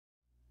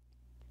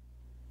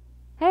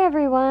Hey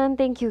everyone,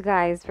 thank you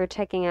guys for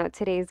checking out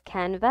today's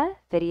Canva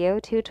video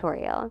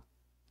tutorial.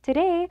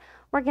 Today,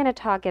 we're going to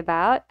talk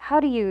about how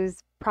to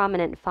use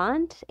prominent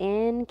font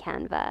in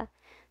Canva.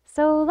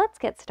 So let's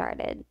get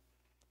started.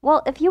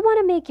 Well, if you want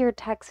to make your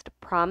text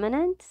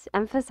prominent,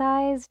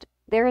 emphasized,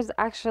 there's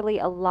actually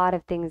a lot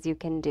of things you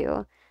can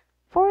do.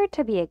 For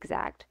to be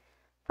exact,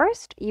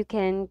 first, you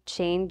can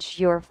change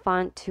your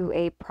font to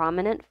a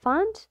prominent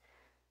font.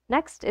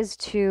 Next is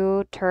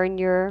to turn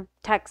your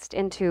text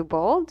into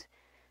bold.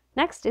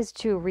 Next is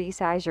to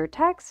resize your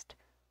text.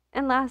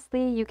 And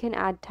lastly, you can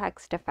add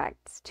text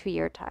effects to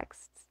your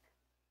texts.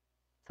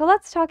 So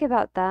let's talk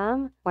about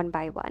them one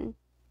by one.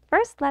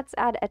 First, let's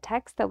add a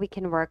text that we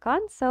can work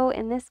on. So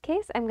in this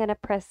case, I'm going to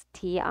press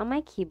T on my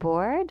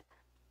keyboard.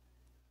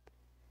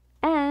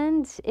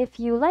 And if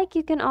you like,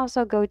 you can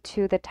also go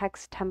to the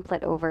text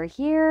template over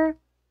here.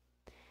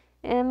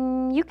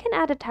 You can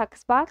add a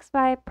text box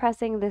by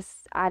pressing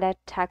this Add a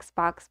Text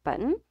Box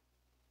button.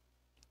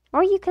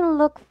 Or you can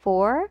look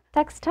for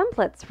text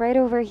templates right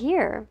over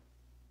here.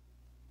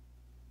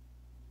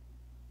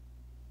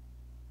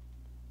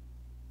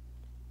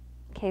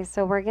 Okay,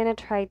 so we're going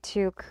to try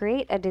to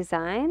create a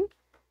design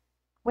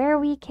where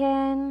we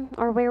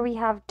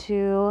have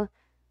to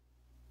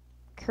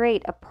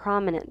create a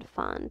prominent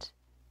font.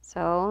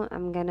 So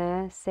I'm going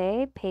to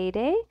say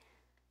payday.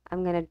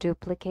 I'm going to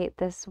duplicate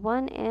this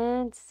one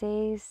and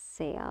say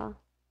sale.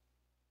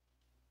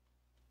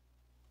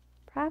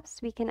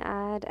 Perhaps we can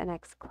add an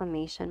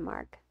exclamation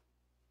mark.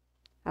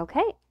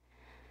 Okay.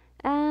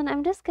 And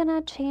I'm just going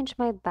to change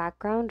my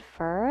background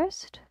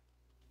first.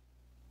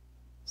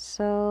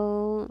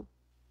 So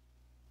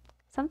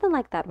something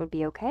like that would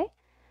be okay.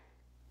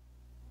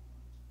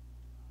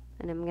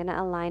 And I'm going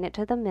to align it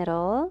to the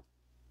middle.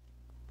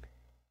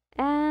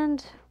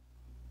 And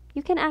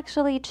you can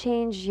actually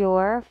change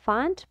your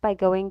font by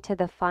going to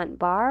the font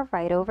bar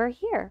right over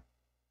here.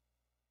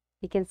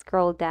 You can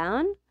scroll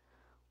down,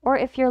 or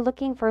if you're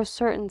looking for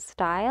certain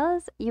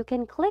styles, you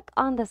can click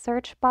on the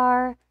search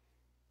bar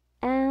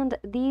and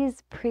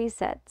these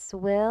presets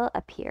will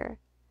appear.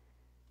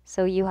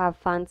 So you have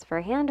fonts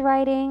for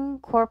handwriting,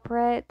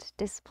 corporate,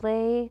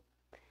 display,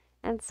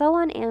 and so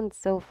on and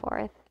so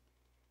forth.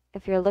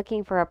 If you're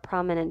looking for a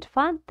prominent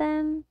font,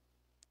 then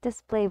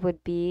display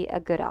would be a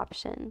good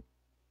option.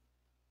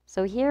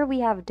 So here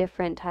we have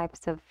different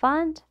types of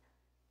font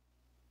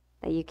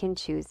that you can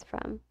choose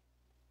from.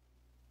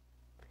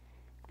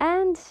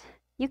 And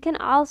you can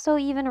also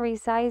even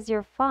resize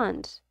your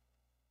font,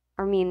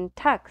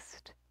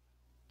 text,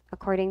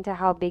 according to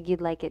how big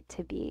you'd like it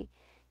to be.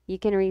 You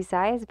can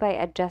resize by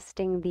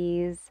adjusting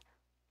these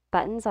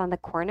buttons on the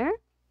corner,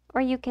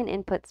 or you can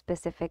input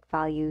specific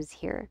values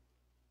here.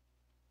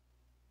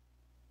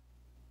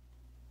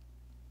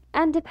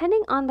 And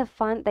depending on the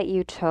font that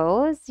you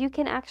chose, you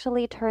can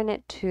actually turn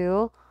it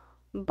to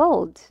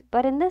bold.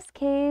 But in this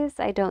case,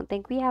 I don't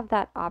think we have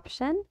that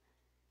option.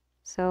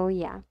 So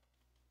yeah.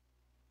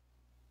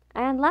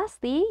 And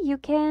lastly, you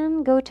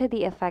can go to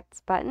the effects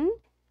button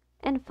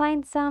and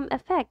find some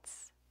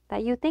effects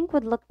that you think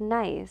would look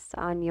nice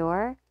on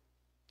your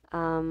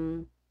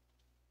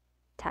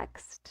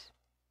text.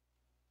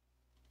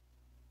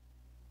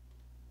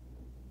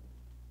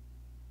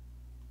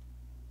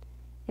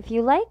 If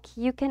you like,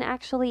 you can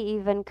actually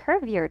even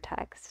curve your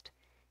text,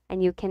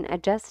 and you can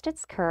adjust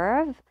its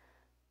curve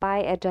by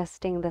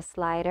adjusting the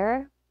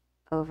slider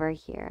over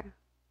here.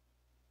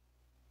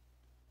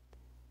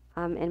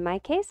 In my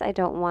case, I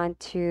don't want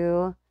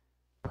to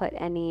put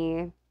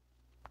any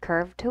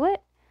curve to it,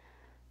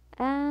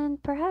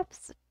 and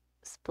perhaps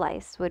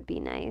splice would be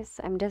nice.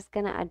 I'm just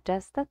going to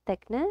adjust the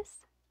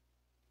thickness,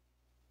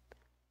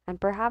 and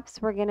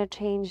perhaps we're going to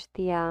change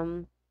the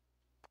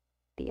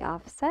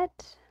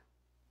offset.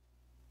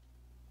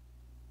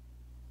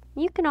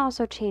 You can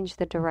also change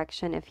the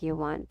direction if you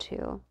want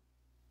to.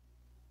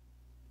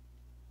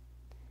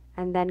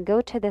 And then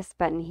go to this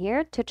button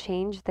here to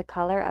change the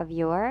color of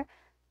your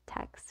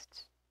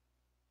text.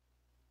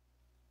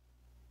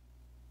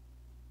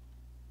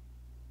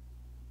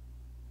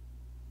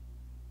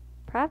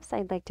 Perhaps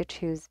I'd like to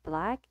choose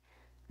black,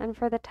 and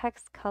for the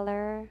text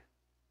color,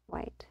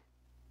 white.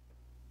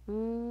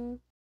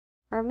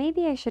 Or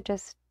maybe I should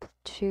just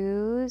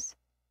choose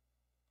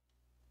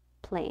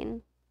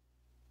plain.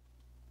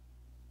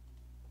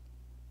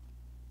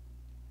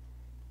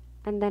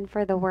 And then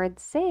for the word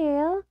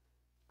sale,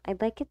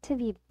 I'd like it to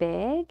be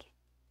big,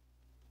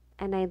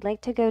 and I'd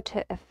like to go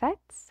to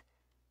effects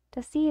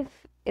to see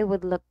if it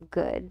would look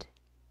good.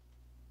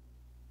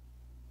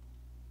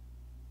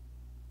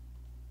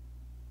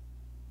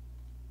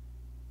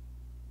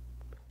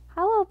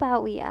 How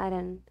about we add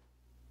an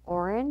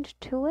orange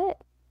to it?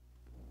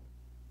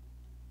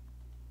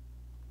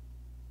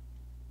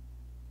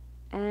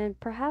 And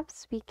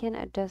perhaps we can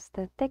adjust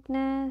the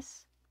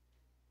thickness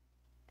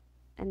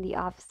and the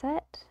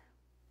offset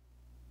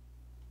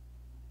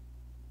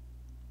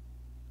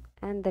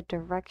and the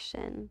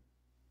direction.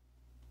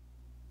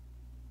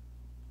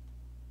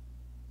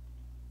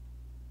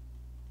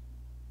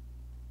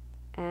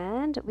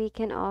 And we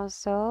can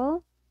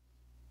also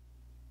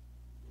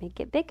make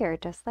it bigger,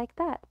 just like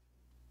that.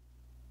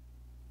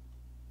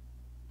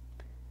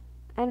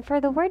 And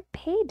for the word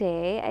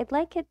payday, I'd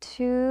like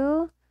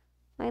to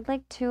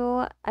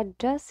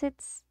adjust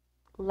its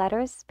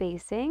letter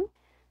spacing.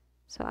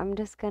 So I'm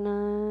just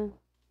gonna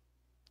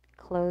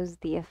close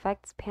the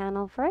effects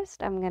panel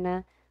first. I'm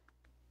gonna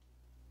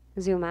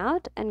zoom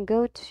out and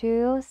go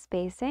to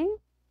spacing.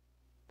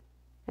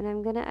 And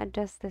I'm gonna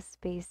adjust the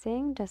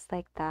spacing just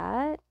like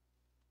that.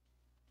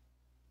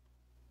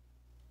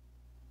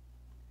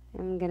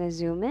 I'm gonna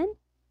zoom in.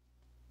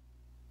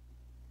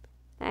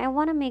 I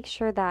want to make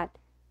sure that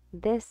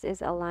this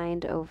is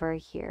aligned over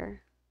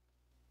here.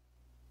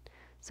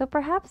 So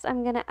perhaps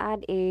I'm gonna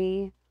add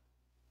a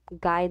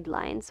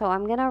guideline. So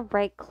I'm gonna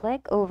right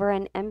click over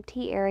an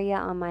empty area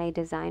on my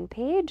design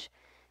page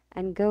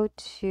and go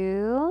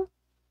to,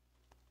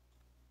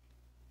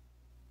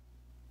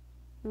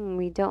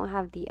 we don't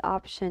have the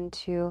option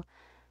to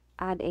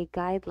add a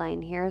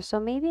guideline here. So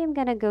maybe I'm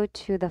gonna go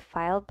to the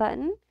file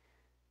button,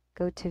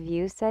 go to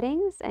view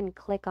settings and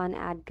click on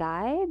add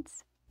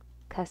guides,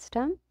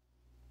 custom,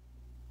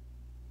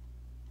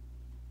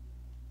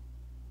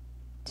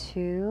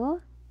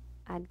 to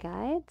add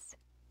guides.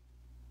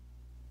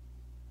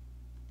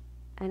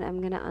 And I'm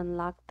going to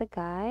unlock the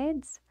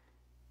guides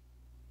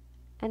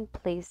and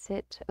place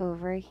it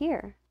over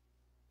here.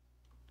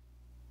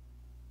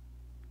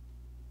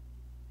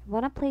 I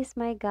want to place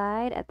my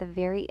guide at the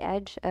very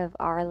edge of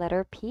our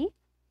letter P.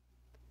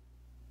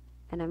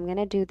 And I'm going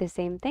to do the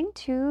same thing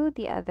to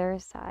the other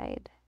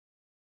side.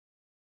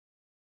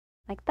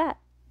 Like that.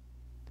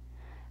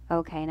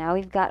 Okay, now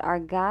we've got our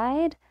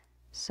guide.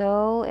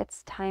 So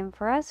it's time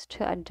for us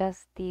to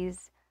adjust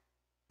these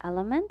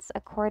elements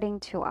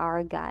according to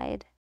our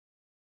guide.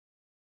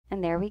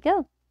 And there we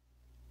go.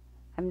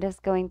 I'm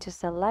just going to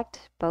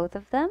select both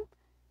of them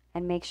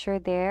and make sure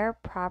they're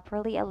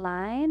properly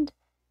aligned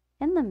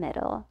in the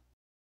middle.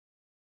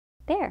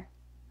 There.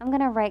 I'm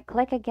going to right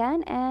click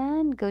again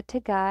and go to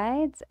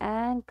guides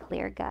and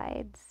clear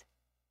guides.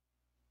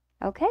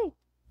 Okay.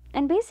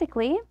 And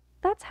basically,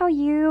 that's how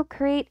you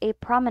create a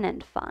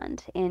prominent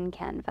font in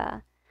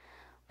Canva.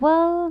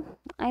 Well,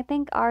 I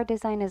think our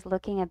design is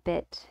looking a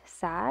bit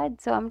sad,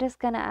 so I'm just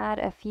going to add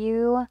a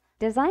few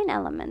design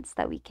elements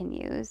that we can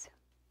use.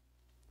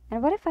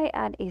 And what if I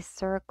add a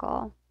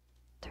circle?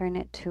 Turn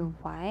it to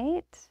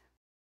white.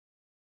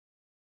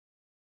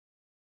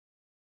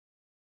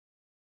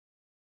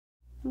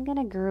 I'm going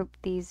to group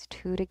these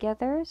two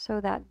together so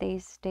that they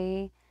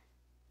stay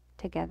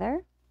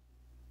together.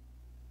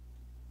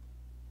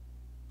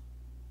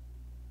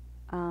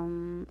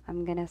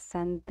 I'm going to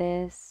send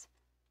this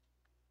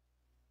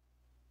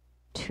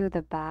to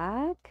the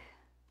back.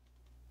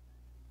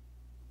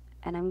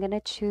 And I'm going to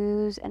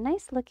choose a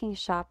nice looking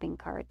shopping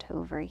cart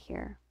over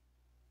here.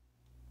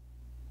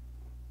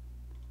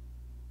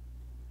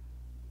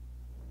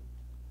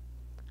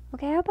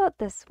 Okay, how about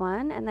this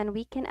one? And then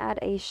we can add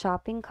a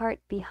shopping cart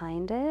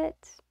behind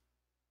it.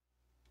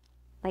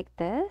 Like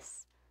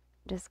this.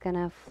 I'm just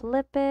gonna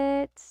flip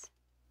it.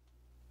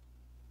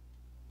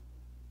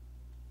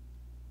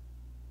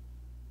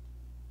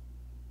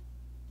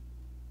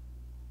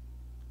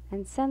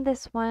 And send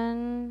this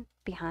one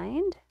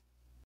behind.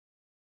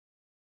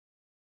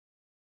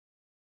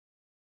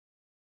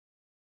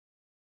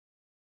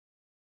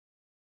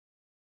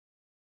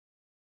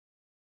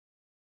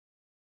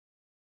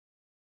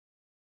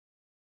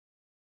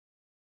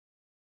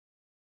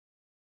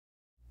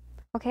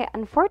 Okay,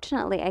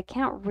 unfortunately, I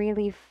can't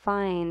really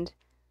find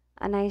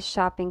a nice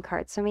shopping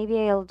cart. So maybe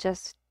I'll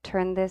just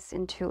turn this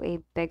into a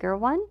bigger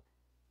one.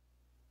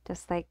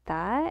 Just like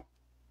that.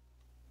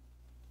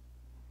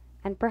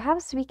 And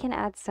perhaps we can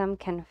add some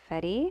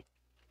confetti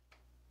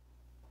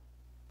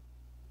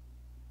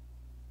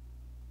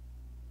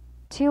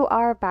to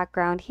our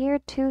background here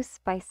to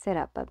spice it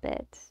up a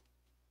bit.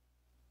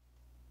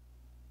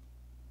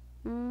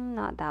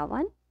 Not that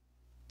one.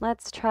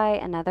 Let's try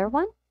another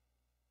one.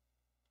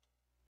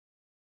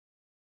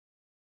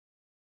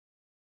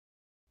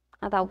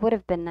 Oh, that would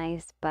have been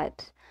nice,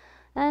 but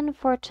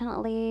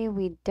unfortunately,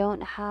 we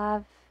don't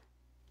have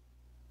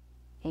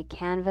a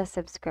Canva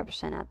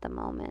subscription at the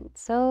moment.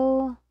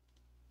 So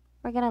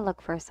we're going to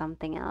look for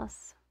something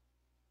else.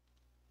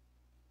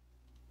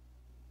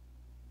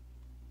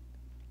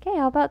 Okay,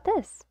 how about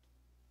this?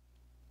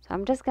 So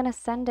I'm just going to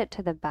send it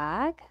to the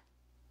bag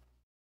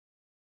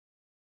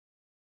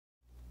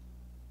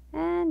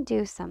and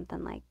do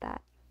something like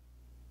that.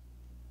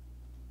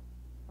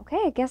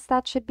 Okay, I guess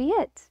that should be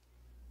it.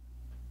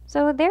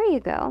 So there you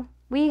go.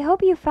 We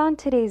hope you found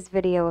today's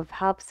video of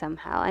help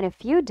somehow, and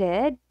if you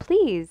did,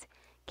 please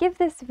give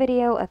this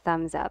video a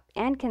thumbs up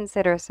and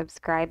consider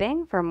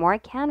subscribing for more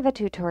Canva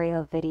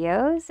tutorial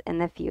videos in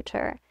the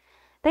future.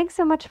 Thanks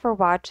so much for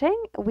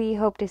watching. We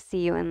hope to see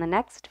you in the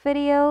next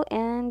video,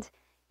 and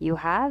you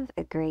have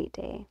a great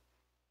day.